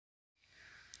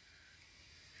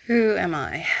Who am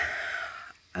I?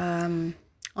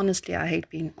 Honestly, I hate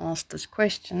being asked this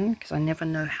question because I never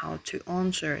know how to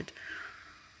answer it.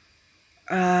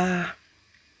 To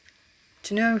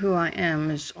know who I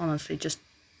am is honestly just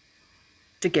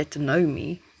to get to know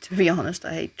me. To be honest,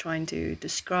 I hate trying to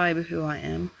describe who I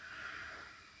am.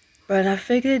 But I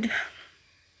figured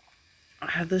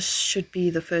this should be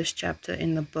the first chapter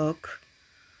in the book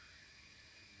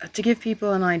to give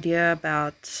people an idea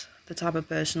about the type of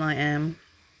person I am,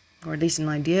 or at least an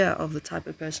idea of the type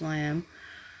of person I am,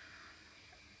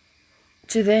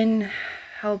 to then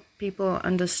help people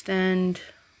understand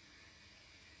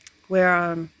where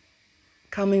I'm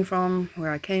coming from,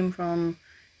 where I came from,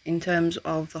 in terms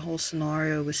of the whole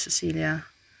scenario with Cecilia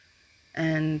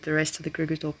and the rest of the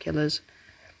Krugersdorp killers.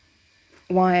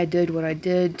 Why I did what I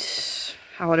did,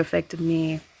 how it affected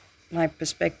me, my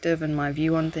perspective and my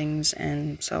view on things,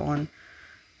 and so on.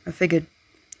 I figured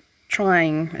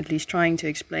at least trying to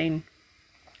explain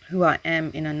who I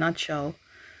am in a nutshell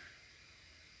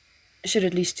should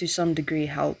at least to some degree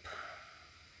help.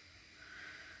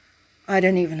 I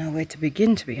don't even know where to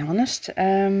begin, to be honest.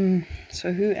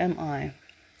 So who am I?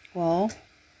 Well,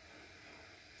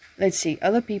 let's see.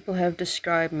 Other people have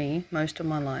described me most of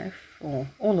my life, or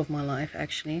all of my life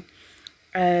actually,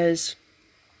 as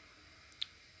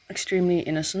extremely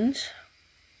innocent,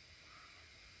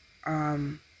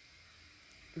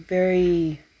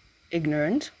 very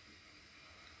ignorant.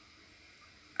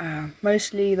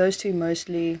 Mostly,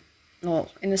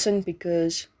 well, innocent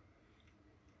because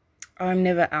I'm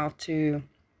never out to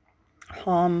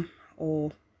harm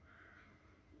or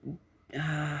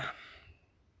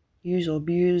use or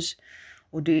abuse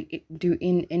or do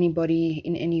in anybody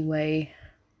in any way.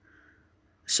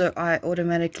 So I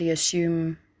automatically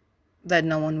assume that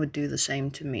no one would do the same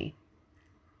to me.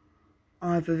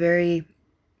 I have a very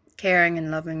caring and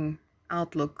loving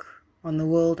outlook on the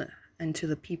world and to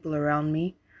the people around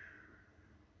me.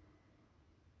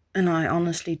 And I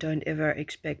honestly don't ever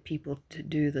expect people to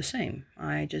do the same.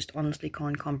 I just honestly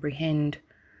can't comprehend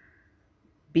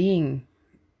being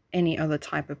any other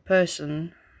type of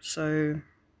person. So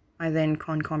I then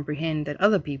can't comprehend that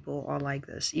other people are like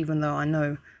this, even though I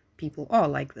know people are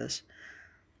like this.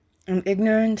 I'm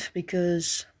ignorant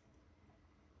because,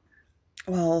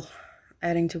 well,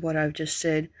 adding to what I've just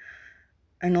said,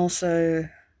 and also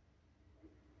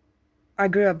I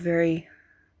grew up very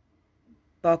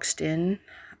boxed in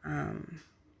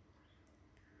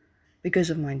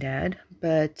because of my dad,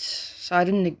 but so I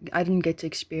didn't get to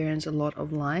experience a lot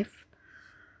of life.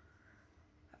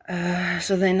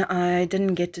 So then I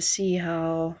didn't get to see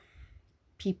how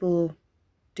people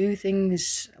do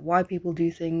things, why people do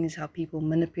things, how people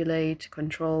manipulate,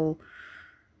 control,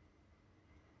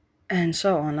 and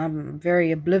so on. I'm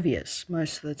very oblivious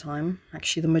most of the time,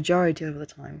 actually the majority of the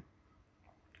time,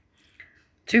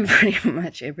 to pretty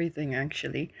much everything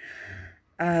actually.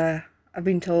 I've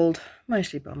been told,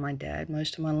 mostly by my dad,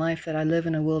 most of my life that I live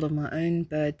in a world of my own,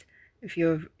 but if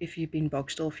you've been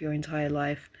boxed off your entire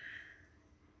life,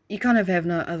 you kind of have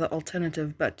no other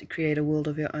alternative but to create a world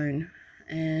of your own.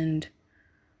 And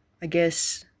I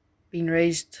guess being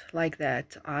raised like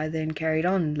that, I then carried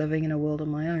on living in a world of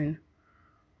my own.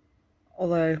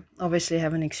 Although obviously I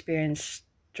haven't experienced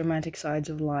dramatic sides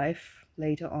of life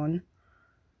later on,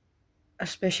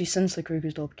 especially since the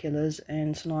Krugersdorp killers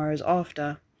and scenarios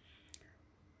after.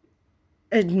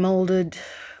 It molded,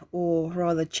 or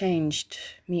rather changed,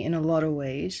 me in a lot of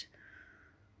ways.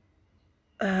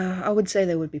 I would say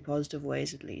there would be positive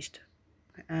ways at least.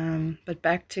 But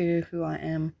back to who I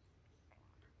am.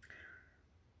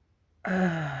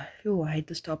 I hate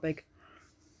this topic.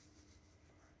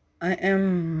 I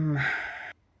am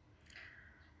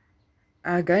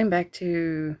going back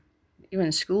to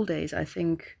even school days. I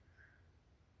think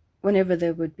whenever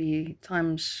there would be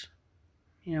times,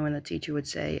 when the teacher would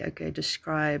say, okay,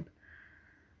 describe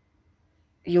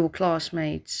your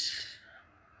classmates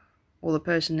or the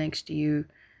person next to you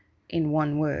in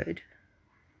one word.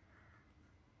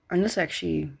 And this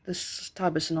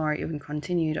type of scenario even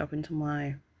continued up into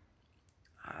my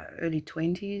early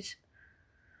 20s.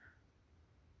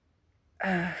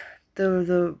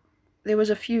 There was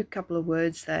a couple of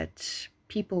words that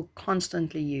people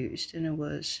constantly used, and it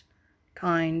was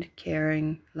kind,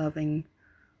 caring, loving,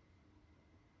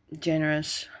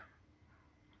 generous.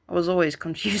 I was always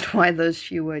confused why those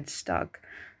few words stuck.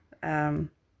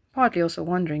 Partly also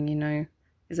wondering,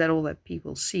 is that all that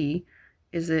people see?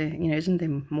 Is there, isn't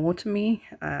there more to me?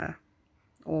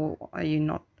 Or are you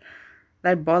not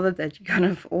that bothered that you kind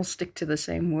of all stick to the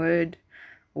same word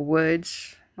or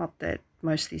words? Not that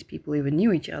most of these people even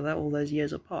knew each other all those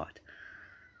years apart.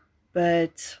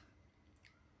 But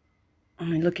I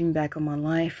mean, looking back on my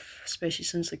life, especially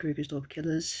since the Krugersdorp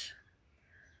killers,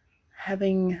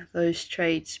 having those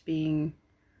traits, being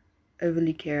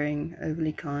overly caring,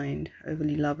 overly kind,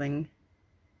 overly loving,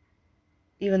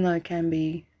 even though it can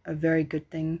be a very good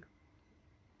thing,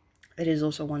 it is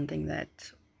also one thing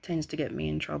that tends to get me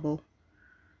in trouble,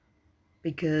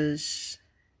 because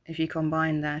if you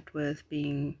combine that with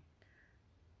being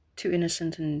too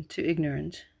innocent and too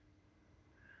ignorant,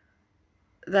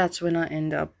 that's when I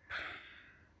end up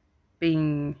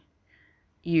being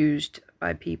used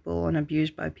by people and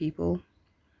abused by people.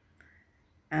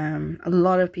 A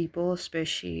lot of people,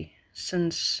 especially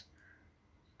since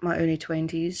my early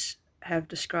 20s, have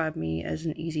described me as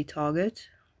an easy target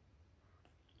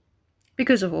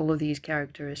because of all of these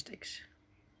characteristics.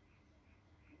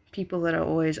 People that are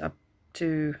always up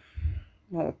to,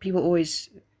 well, people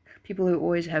who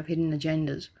always have hidden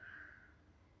agendas,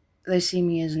 they see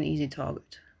me as an easy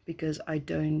target because I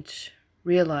don't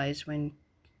realize when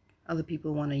other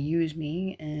people want to use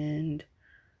me, and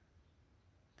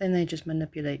then they just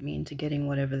manipulate me into getting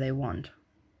whatever they want.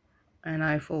 And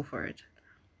I fall for it.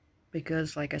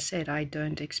 Because, like I said, I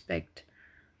don't expect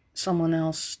someone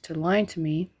else to lie to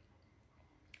me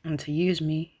and to use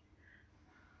me,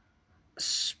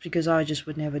 because I just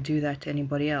would never do that to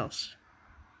anybody else.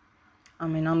 I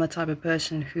mean, I'm the type of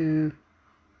person who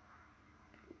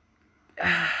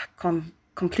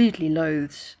completely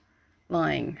loathes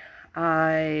lying.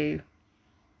 I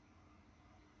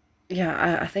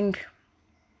think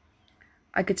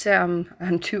I could say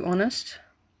I'm too honest,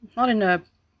 not in a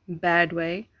bad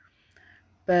way,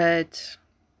 but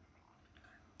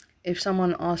if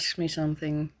someone asks me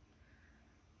something,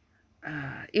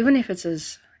 even if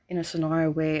it's in a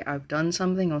scenario where I've done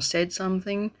something or said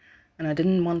something and I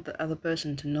didn't want the other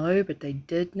person to know, but they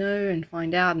did know and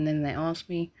find out, and then they ask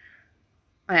me,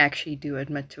 I actually do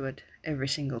admit to it every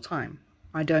single time.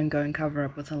 I don't go and cover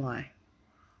up with a lie.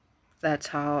 That's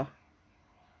how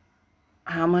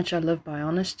much I live by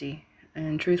honesty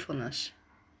and truthfulness.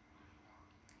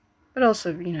 But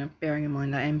also, bearing in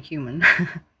mind I am human.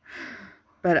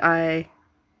 But I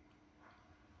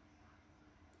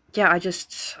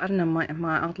don't know,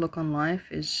 my outlook on life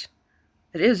it's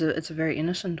a very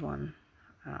innocent one.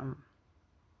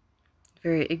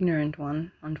 Very ignorant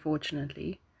one,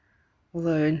 unfortunately.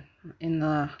 Although in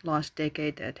the last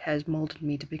decade that has molded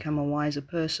me to become a wiser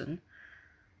person.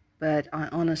 But I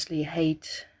honestly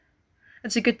hate,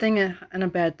 it's a good thing and a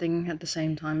bad thing at the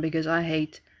same time, because I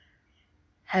hate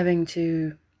having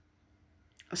to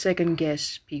second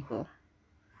guess people,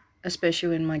 especially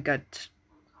when my gut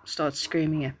starts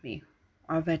screaming at me.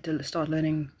 I've had to start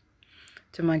learning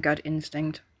to my gut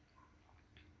instinct.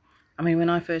 I mean, when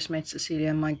I first met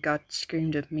Cecilia, my gut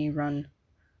screamed at me, run.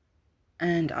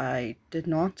 And I did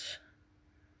not,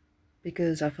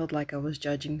 because I felt like I was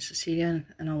judging Cecilia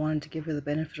and I wanted to give her the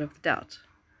benefit of the doubt.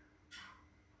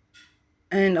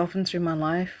 And often through my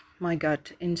life, my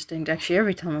gut instinct, actually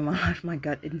every time in my life, my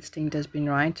gut instinct has been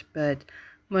right, but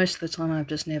most of the time I've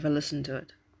just never listened to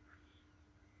it.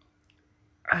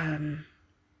 And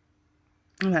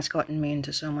that's gotten me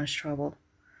into so much trouble.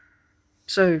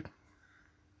 So,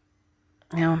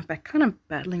 I'm kind of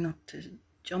battling not to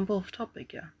jump off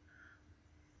topic here.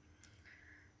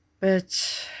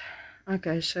 But,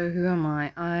 okay, so who am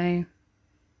I? I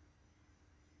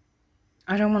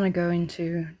don't want to go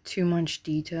into too much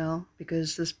detail,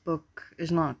 because this book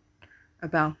is not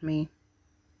about me.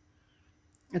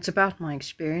 It's about my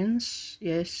experience,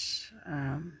 yes,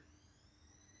 and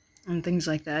things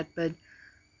like that, but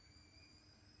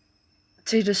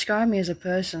to describe me as a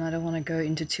person, I don't want to go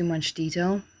into too much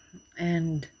detail,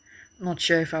 and I'm not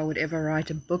sure if I would ever write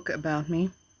a book about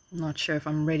me. I'm not sure if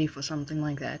I'm ready for something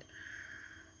like that,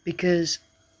 because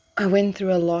I went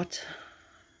through a lot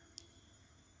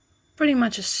pretty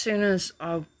much as soon as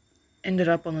I ended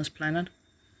up on this planet,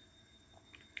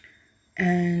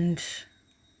 and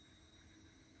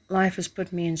life has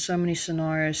put me in so many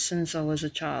scenarios since I was a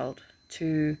child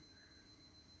to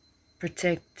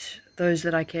protect those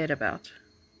that I cared about,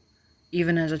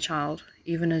 even as a child,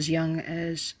 even as young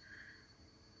as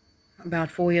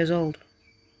about 4 years old.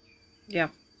 Yeah,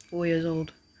 4 years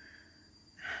old.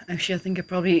 Actually, I think it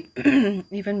probably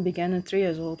even began at 3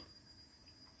 years old.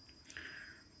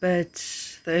 But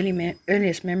the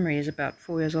earliest memory is about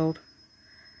 4 years old.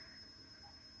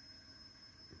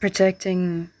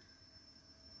 Protecting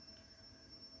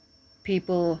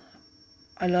people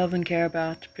I love and care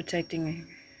about, protecting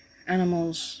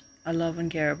animals I love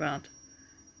and care about,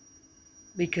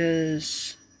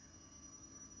 because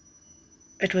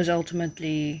it was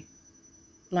ultimately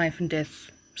life and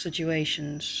death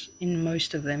situations in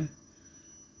most of them.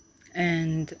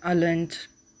 And I learned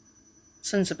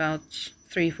since about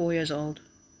 3-4 years old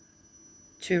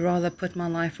to rather put my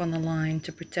life on the line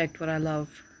to protect what I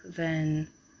love than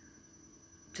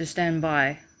to stand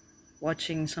by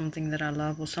watching something that I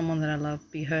love or someone that I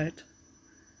love be hurt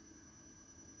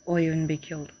or even be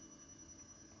killed.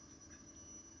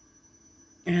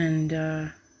 And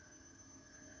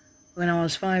when I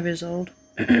was 5 years old,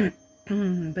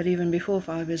 but even before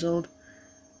 5 years old,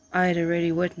 I had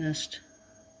already witnessed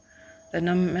that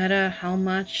no matter how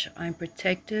much I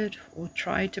protected or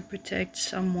tried to protect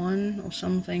someone or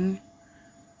something,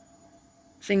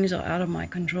 things are out of my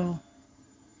control.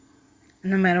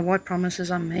 And no matter what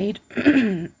promises I made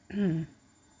in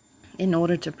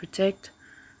order to protect,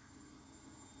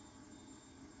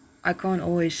 I can't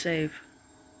always save.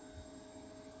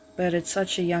 But at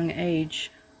such a young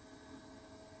age,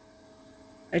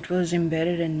 it was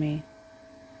embedded in me.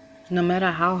 No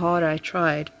matter how hard I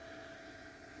tried,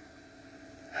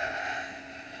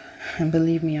 and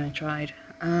believe me, I tried,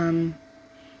 in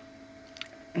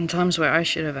times where I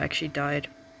should have actually died,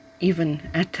 even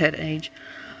at that age,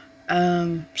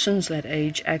 since that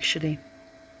age actually,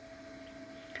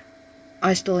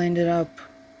 I still ended up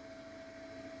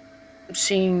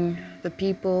seeing the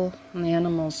people and the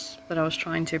animals that I was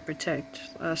trying to protect.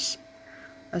 I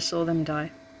saw them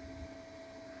die,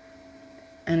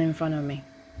 and in front of me,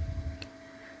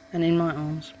 and in my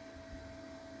arms.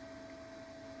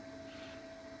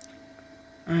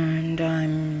 And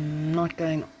I'm not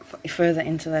going further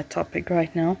into that topic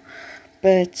right now,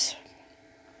 but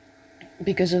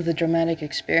because of the dramatic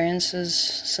experiences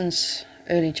since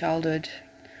early childhood,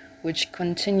 which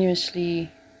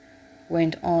continuously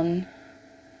went on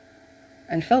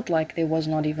and felt like there was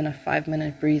not even a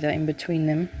 5-minute breather in between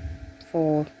them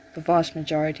for the vast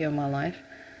majority of my life,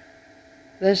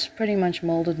 this pretty much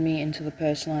molded me into the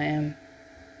person I am.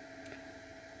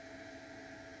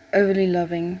 Overly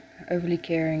loving, overly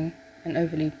caring, and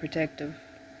overly protective,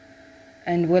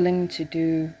 and willing to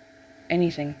do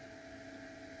anything,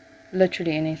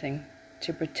 literally anything,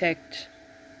 to protect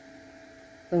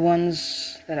the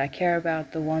ones that I care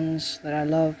about, the ones that I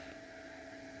love.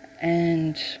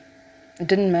 And it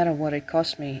didn't matter what it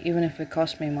cost me, even if it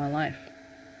cost me my life.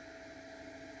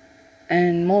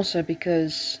 And more so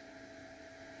because,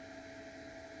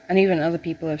 and even other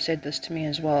people have said this to me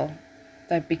as well,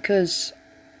 that because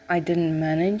I didn't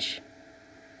manage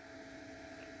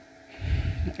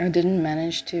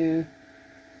to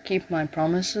keep my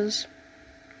promises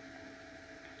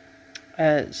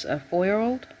as a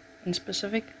 4-year-old in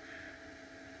specific,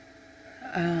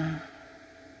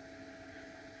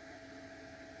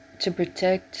 to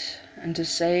protect and to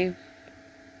save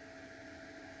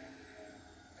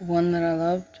the one that I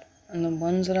loved and the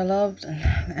ones that I loved and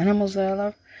the animals that I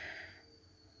loved,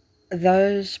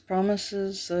 those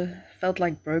promises felt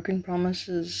like broken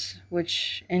promises,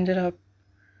 which ended up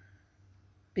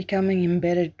becoming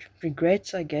embedded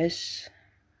regrets, I guess,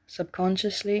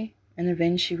 subconsciously, and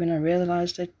eventually when I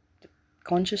realized it,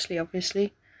 consciously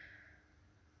obviously,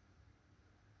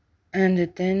 and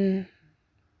it then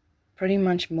pretty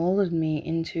much molded me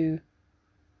into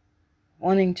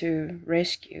wanting to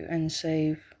rescue and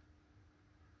save.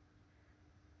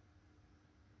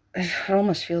 It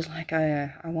almost feels like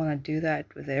I want to do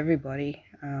that with everybody.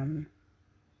 I'm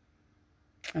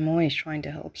always trying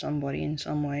to help somebody in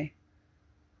some way.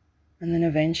 And then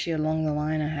eventually along the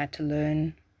line I had to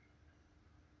learn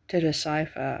to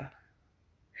decipher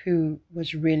who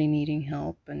was really needing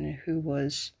help and who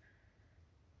was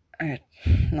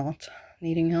not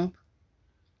needing help.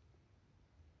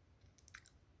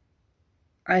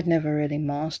 I'd never really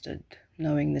mastered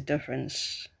knowing the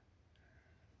difference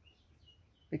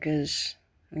because,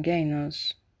 again, I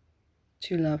was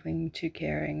too loving, too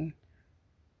caring,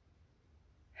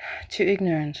 too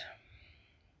ignorant,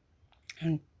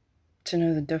 and to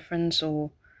know the difference,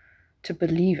 or to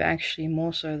believe actually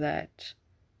more so that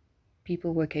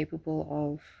people were capable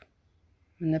of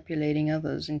manipulating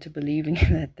others into believing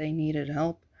that they needed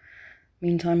help.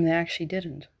 Meantime, they actually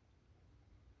didn't.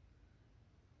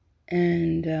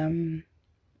 And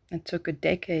it took a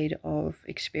decade of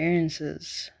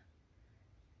experiences,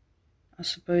 I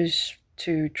suppose,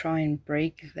 to try and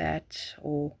break that,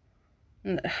 or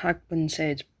I wouldn't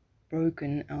say it's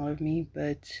broken out of me,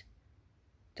 but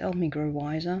to help me grow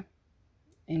wiser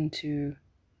into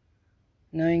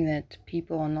knowing that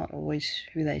people are not always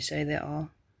who they say they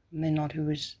are, and they're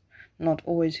not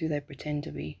always who they pretend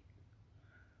to be.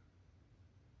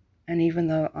 And even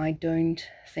though I don't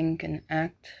think and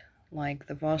act like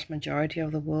the vast majority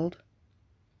of the world,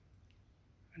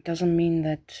 it doesn't mean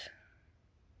that,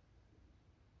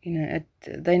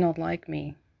 they're not like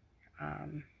me.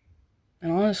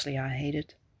 And honestly, I hate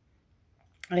it.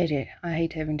 I hate it. I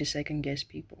hate having to second guess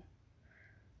people.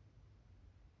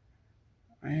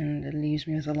 And it leaves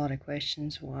me with a lot of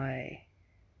questions why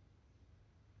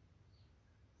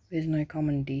there's no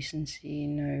common decency,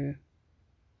 no.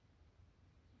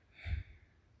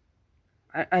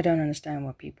 I don't understand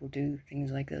why people do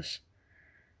things like this.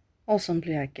 Or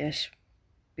simply, I guess,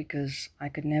 because I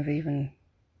could never even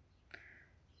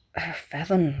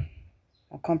fathom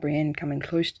or comprehend coming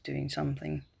close to doing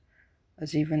something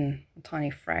as even a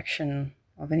tiny fraction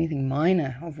of anything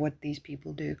minor of what these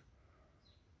people do.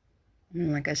 I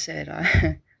mean, like I said,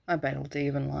 I battle to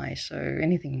even lie, so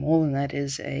anything more than that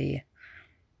is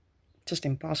just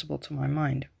impossible to my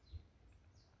mind.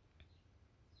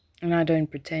 And I don't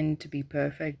pretend to be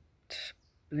perfect.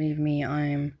 Believe me,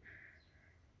 I'm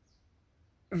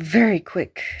very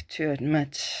quick to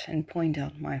admit and point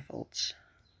out my faults.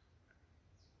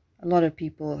 A lot of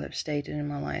people have stated in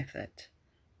my life that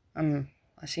I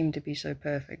seem to be so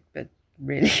perfect, but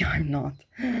really I'm not.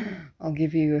 I'll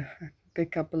give you a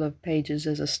good couple of pages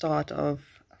as a start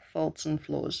of faults and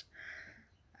flaws.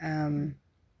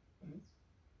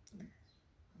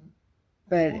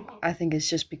 But I think it's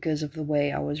just because of the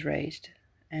way I was raised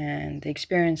and the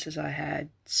experiences I had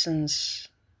since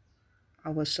I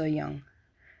was so young.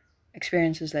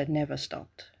 Experiences that never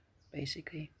stopped,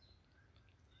 basically.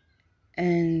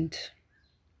 And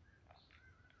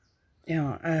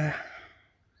yeah, I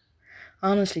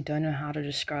honestly don't know how to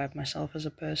describe myself as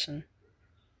a person.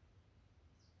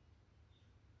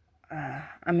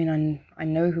 I mean, I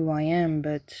know who I am,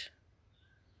 but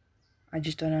I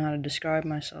just don't know how to describe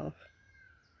myself.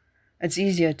 It's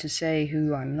easier to say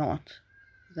who I'm not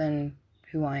than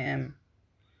who I am.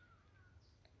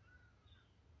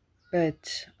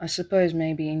 But I suppose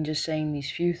maybe in just saying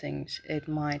these few things, it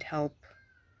might help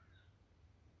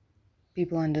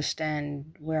people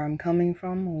understand where I'm coming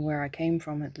from, or where I came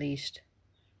from at least.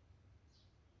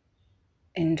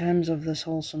 In terms of this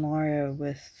whole scenario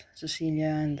with Cecilia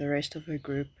and the rest of her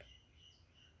group.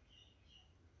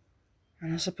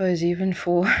 And I suppose even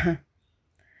for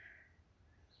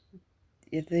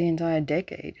the entire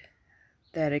decade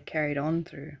that it carried on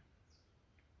through.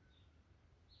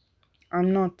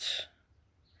 I'm not...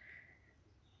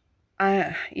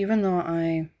 even though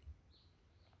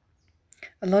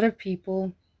a lot of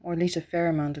people, or at least a fair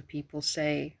amount of people,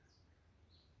 say,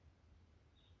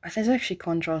 there's actually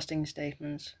contrasting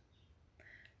statements.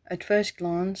 At first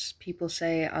glance, people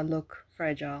say I look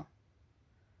fragile.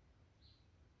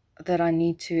 That I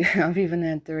need to... I've even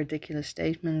had the ridiculous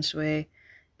statements where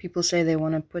people say they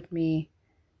want to put me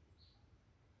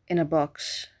in a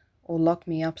box or lock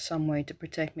me up somewhere to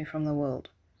protect me from the world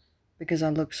because I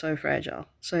look so fragile,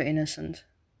 so innocent.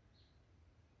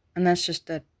 And that's just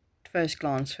at first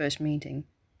glance, first meeting.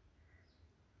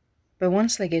 But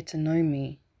once they get to know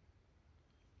me,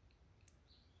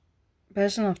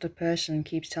 person after person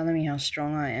keeps telling me how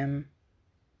strong I am,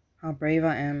 how brave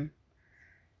I am,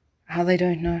 how they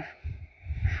don't know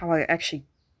how I actually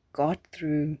got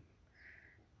through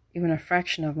even a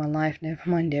fraction of my life, never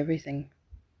mind everything.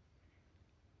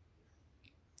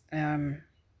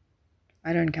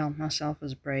 I don't count myself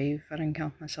as brave. I don't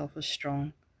count myself as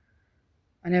strong.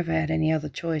 I never had any other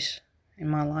choice in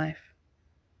my life.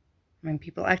 I mean,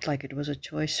 people act like it was a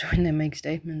choice when they make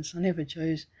statements. I never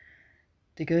chose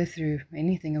to go through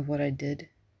anything of what I did.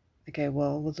 Okay,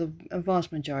 well, with a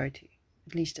vast majority,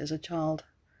 at least as a child.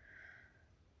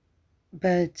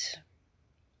 But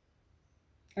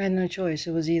I had no choice.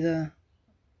 It was either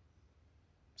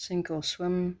sink or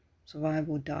swim, survive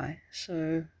or die.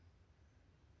 So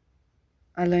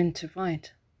I learned to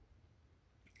fight.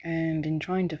 And in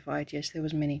trying to fight, yes, there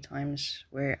was many times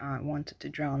where I wanted to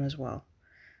drown as well.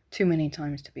 Too many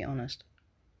times, to be honest.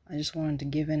 I just wanted to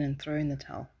give in and throw in the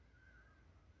towel.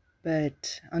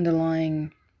 But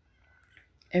underlying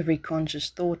every conscious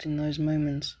thought in those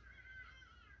moments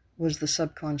was the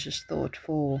subconscious thought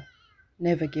for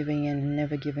never giving in and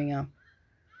never giving up.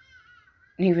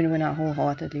 And even when I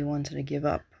wholeheartedly wanted to give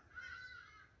up,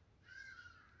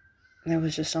 there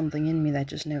was just something in me that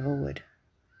just never would.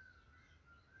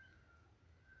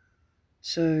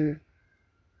 So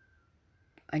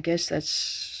I guess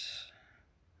that's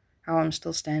how I'm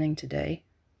still standing today.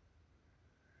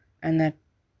 And that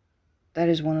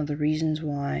is one of the reasons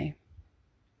why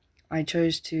I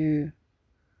chose to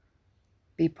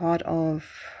be part of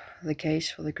the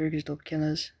case for the Krugersdorp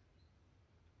killers.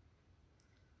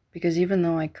 Because even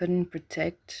though I couldn't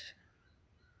protect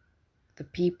the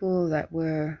people that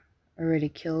were already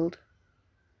killed,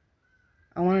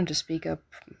 I wanted to speak up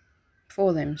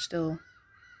for them still.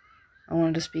 I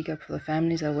wanted to speak up for the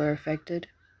families that were affected.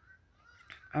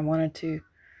 I wanted to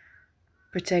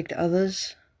protect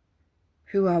others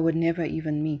who I would never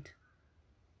even meet,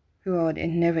 who I would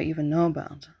never even know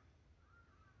about,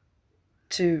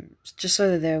 just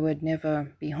so that they would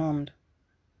never be harmed.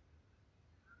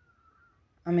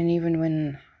 I mean, even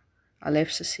when I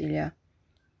left Cecilia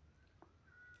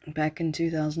back in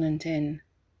 2010,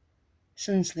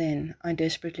 since then, I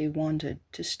desperately wanted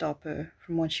to stop her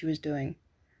from what she was doing.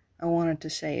 I wanted to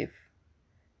save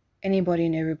anybody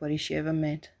and everybody she ever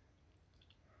met.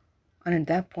 And at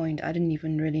that point, I didn't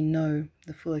even really know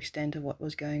the full extent of what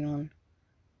was going on.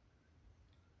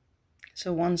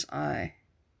 So once I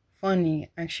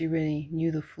finally actually really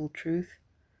knew the full truth,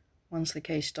 once the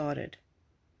case started,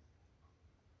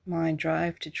 my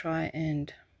drive to try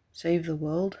and save the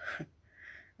world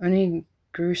only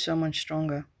grew so much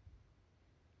stronger,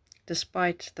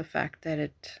 despite the fact that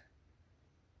it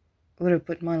would have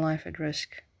put my life at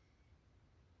risk.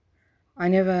 I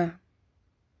never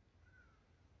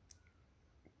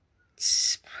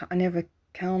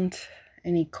count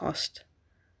any cost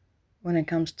when it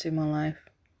comes to my life.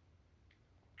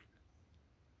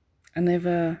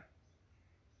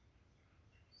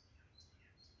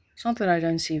 It's not that I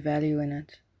don't see value in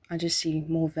it. I just see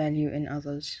more value in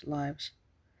others' lives.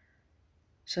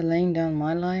 So laying down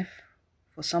my life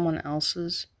for someone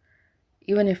else's,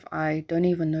 even if I don't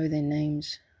even know their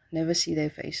names, never see their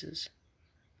faces,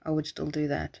 I would still do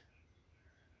that.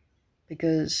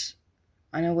 Because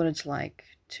I know what it's like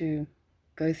to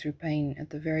go through pain at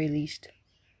the very least.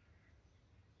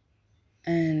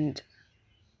 And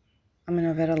I mean,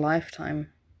 I've had a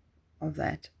lifetime of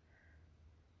that.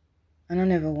 And I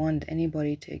never want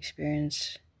anybody to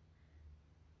experience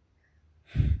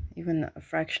even a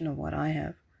fraction of what I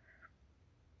have.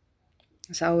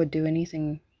 So I would do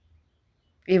anything,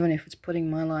 even if it's putting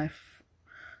my life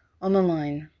on the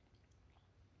line,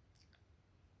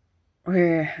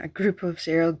 where a group of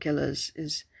serial killers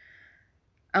is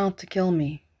out to kill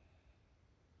me.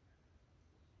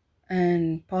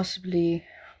 And actually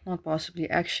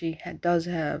does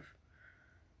have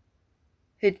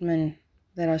hitmen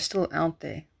that are still out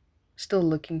there, still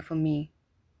looking for me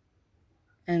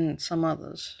and some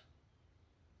others.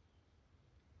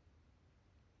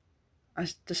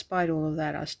 Despite all of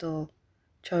that, I still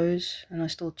chose and I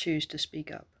still choose to speak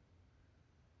up.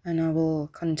 And I will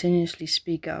continuously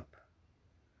speak up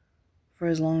for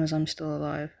as long as I'm still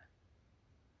alive.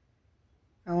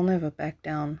 I will never back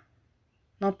down.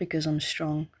 Not because I'm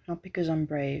strong, not because I'm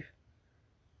brave.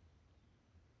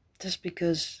 Just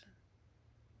because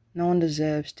no one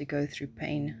deserves to go through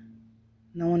pain.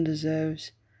 No one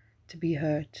deserves to be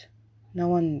hurt. No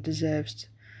one deserves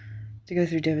to go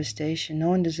through devastation. No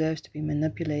one deserves to be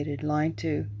manipulated, lied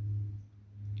to.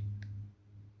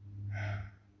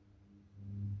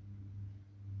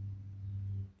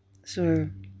 So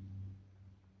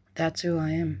that's who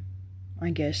I am, I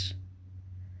guess.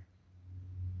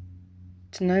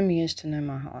 To know me is to know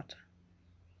my heart.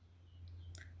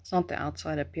 It's not the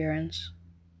outside appearance.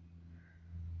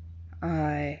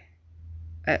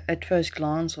 At first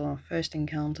glance or first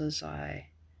encounters, I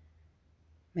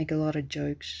make a lot of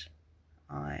jokes.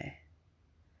 I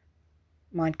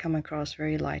might come across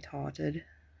very light-hearted.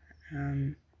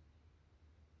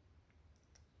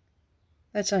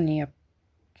 That's only a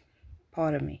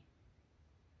part of me.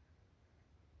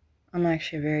 I'm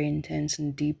actually a very intense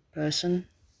and deep person.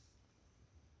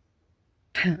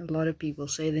 A lot of people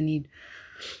say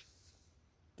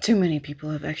too many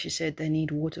people have actually said they need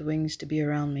water wings to be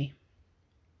around me.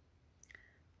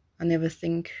 I never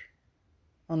think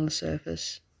on the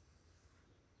surface.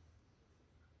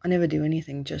 I never do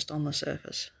anything just on the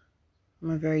surface.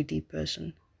 I'm a very deep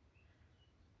person.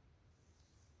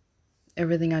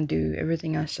 Everything I do,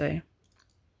 everything I say.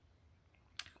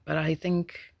 But I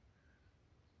think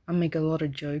I make a lot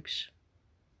of jokes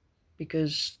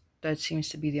because that seems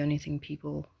to be the only thing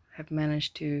people have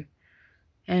managed to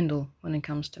handle when it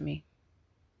comes to me.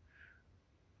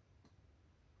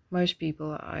 Most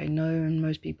people I know and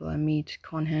most people I meet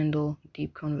can't handle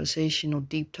deep conversation or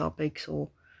deep topics or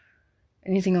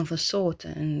anything of the sort,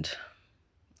 and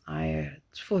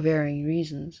it's for varying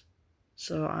reasons.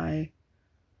 So I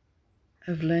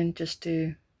have learned just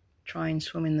to try and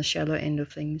swim in the shallow end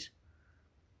of things.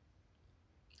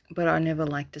 But I never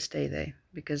like to stay there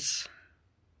because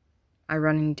I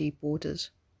run in deep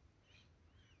waters.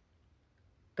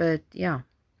 But yeah,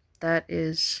 that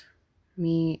is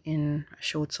me in a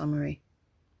short summary.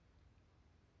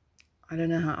 I don't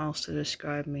know how else to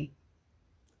describe me.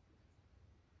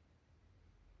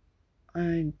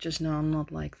 I just know I'm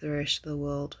not like the rest of the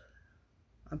world.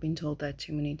 I've been told that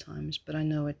too many times, but I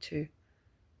know it too.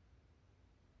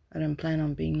 I don't plan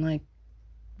on being like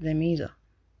them either.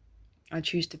 I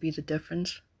choose to be the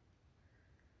difference.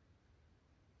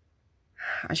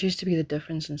 I choose to be the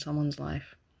difference in someone's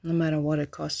life, no matter what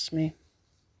it costs me.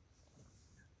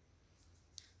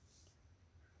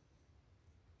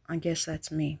 I guess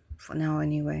that's me, for now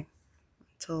anyway.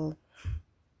 Until,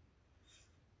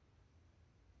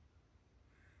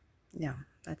 yeah,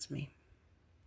 that's me.